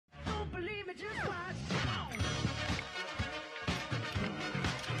It's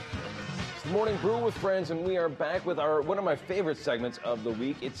the Morning Brew with Friends, and we are back with one of my favorite segments of the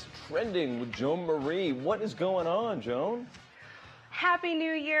week. It's Trending with Joan Marie. What is going on, Joan? Happy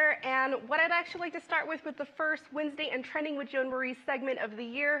New Year, and what I'd actually like to start with the first Wednesday and Trending with Joan Marie segment of the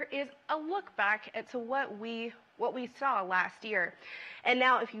year is a look back at what we saw last year. And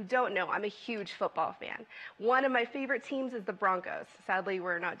now, if you don't know, I'm a huge football fan. One of my favorite teams is the Broncos. Sadly,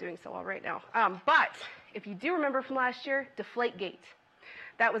 we're not doing so well right now. But if you do remember from last year, Deflategate.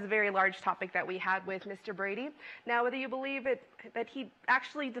 That was a very large topic that we had with Mr. Brady. Now, whether you believe that he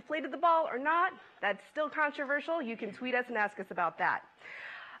actually deflated the ball or not, that's still controversial. You can tweet us and ask us about that.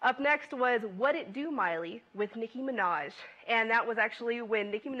 Up next was What It Do, Miley, with Nicki Minaj. And that was actually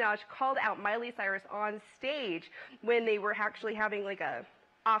when Nicki Minaj called out Miley Cyrus on stage when they were actually having like a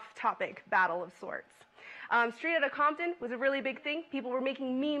off-topic battle of sorts. Straight Outta Compton was a really big thing. People were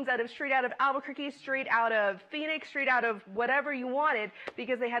making memes out of straight out of Albuquerque, straight out of Phoenix, straight out of whatever you wanted,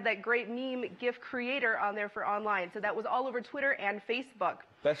 because they had that great meme GIF creator on there for online. So that was all over Twitter and Facebook.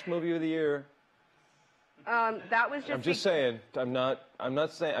 Best movie of the year. That was just. I'm just saying. I'm not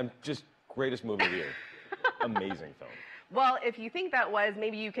saying. I'm just greatest movie of the year. Amazing film. Well, if you think that was,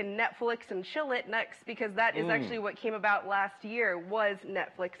 maybe you can Netflix and chill it next, because that is actually what came about last year, was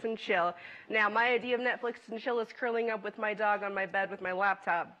Netflix and chill. Now, my idea of Netflix and chill is curling up with my dog on my bed with my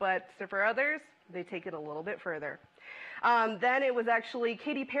laptop, but so for others, they take it a little bit further. Then it was actually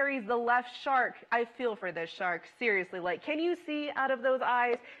Katy Perry's The Left Shark. I feel for this shark, seriously. Like, can you see out of those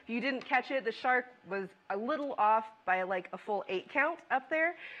eyes? If you didn't catch it, the shark was a little off by like a full 8 count up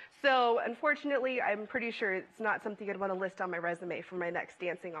there. So, unfortunately, I'm pretty sure it's not something I'd want to list on my resume for my next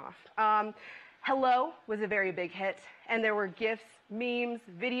dancing off. Hello was a very big hit, and there were GIFs, memes,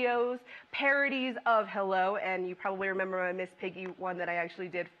 videos, parodies of Hello, and you probably remember my Miss Piggy one that I actually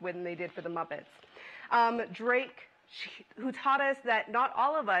did when they did for the Muppets. Drake, who taught us that not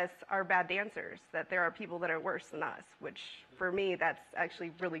all of us are bad dancers, that there are people that are worse than us, which for me, that's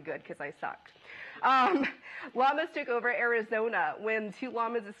actually really good because I sucked. Llamas took over Arizona when 2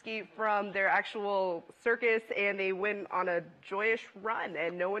 llamas escaped from their actual circus, and they went on a joyous run,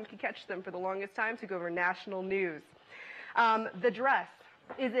 and no one could catch them for the longest time. Took over national news. The dress.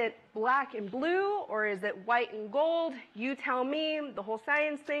 Is it black and blue, or is it white and gold? You tell me. The whole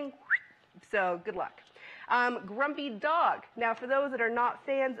science thing. So good luck. Grumpy Dog. Now, for those that are not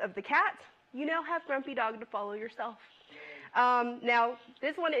fans of the cat, you now have Grumpy Dog to follow yourself. Now,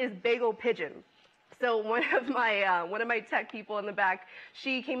 this one is Bagel Pigeon. So one of my tech people in the back,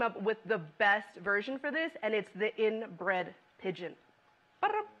 she came up with the best version for this, and it's the inbred pigeon.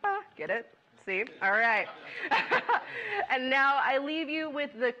 Get it? See? All right. And now I leave you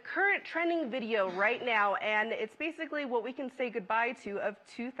with the current trending video right now, and it's basically what we can say goodbye to of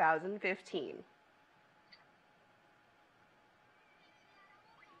 2015.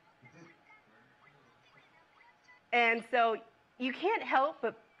 And so you can't help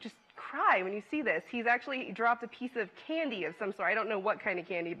but just cry when you see this. He dropped a piece of candy of some sort. I don't know what kind of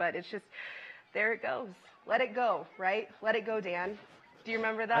candy, but it's just, there it goes. Let it go, right? Let it go, Dan. Do you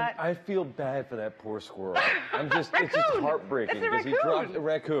remember that? I feel bad for that poor squirrel. It's just heartbreaking because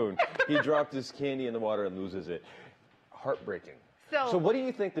he dropped his candy in the water and loses it. Heartbreaking. So what do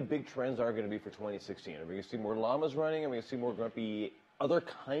you think the big trends are going to be for 2016? Are we going to see more llamas running? Are we going to see more other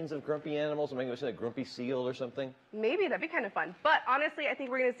kinds of grumpy animals? Am I going to see a grumpy seal or something? Maybe, that'd be kind of fun. But honestly, I think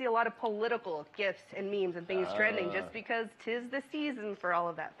we're going to see a lot of political gifs and memes and things trending, just because 'tis the season for all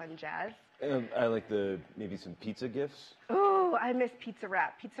of that fun jazz. I like maybe some pizza gifs. Oh, I miss Pizza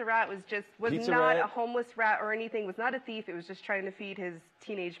Rat. Pizza Rat was not a homeless rat or anything, was not a thief. It was just trying to feed his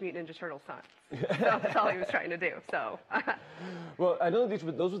Teenage Mutant Ninja Turtle sons. So that's all he was trying to do. So. Well, I know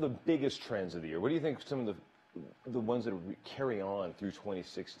those are the biggest trends of the year. What do you think some of the ones that carry on through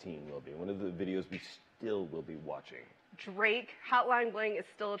 2016 will be? One of the videos we still will be watching. Drake, Hotline Bling is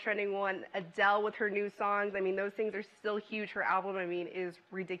still a trending one. Adele with her new songs. I mean, those things are still huge. Her album, is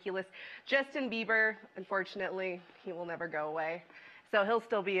ridiculous. Justin Bieber, unfortunately, he will never go away. So he'll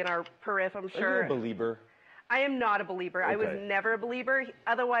still be in our periph, I'm sure. Are you a believer? I am not a believer. Okay. I was never a believer.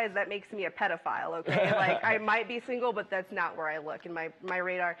 Otherwise, that makes me a pedophile, okay? Like, I might be single, but that's not where I look in my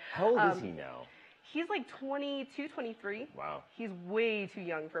radar. How old is he now? He's like 22, 23. Wow. He's way too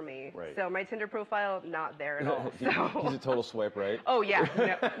young for me. Right. So my Tinder profile, not there at all. He's a total swipe right? Oh, yeah.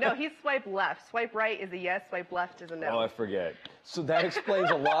 No, he's swipe left. Swipe right is a yes, swipe left is a no. Oh, I forget. So that explains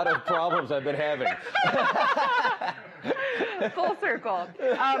a lot of problems I've been having. Full circle.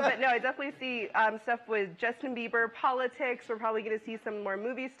 But no, I definitely see stuff with Justin Bieber, politics. We're probably going to see some more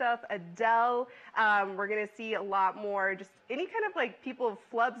movie stuff. Adele. We're going to see a lot more just any kind of like people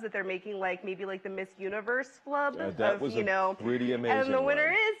flubs that they're making, like maybe like the Miss Universe flub. That was pretty amazing. And the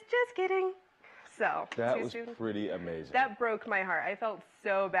winner is just kidding. So that was pretty amazing. That broke my heart. I felt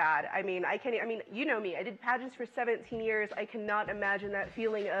so bad. I mean, you know me. I did pageants for 17 years. I cannot imagine that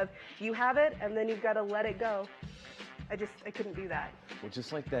feeling of you have it and then you've got to let it go. I couldn't do that. Well,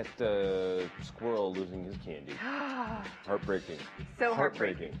 just like that squirrel losing his candy. Heartbreaking. So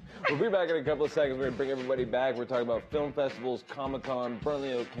heartbreaking. We'll be back in a couple of seconds. We're going to bring everybody back. We're talking about film festivals, Comic-Con,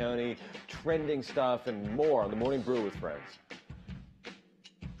 Bernalillo County, trending stuff, and more on The Morning Brew with Friends.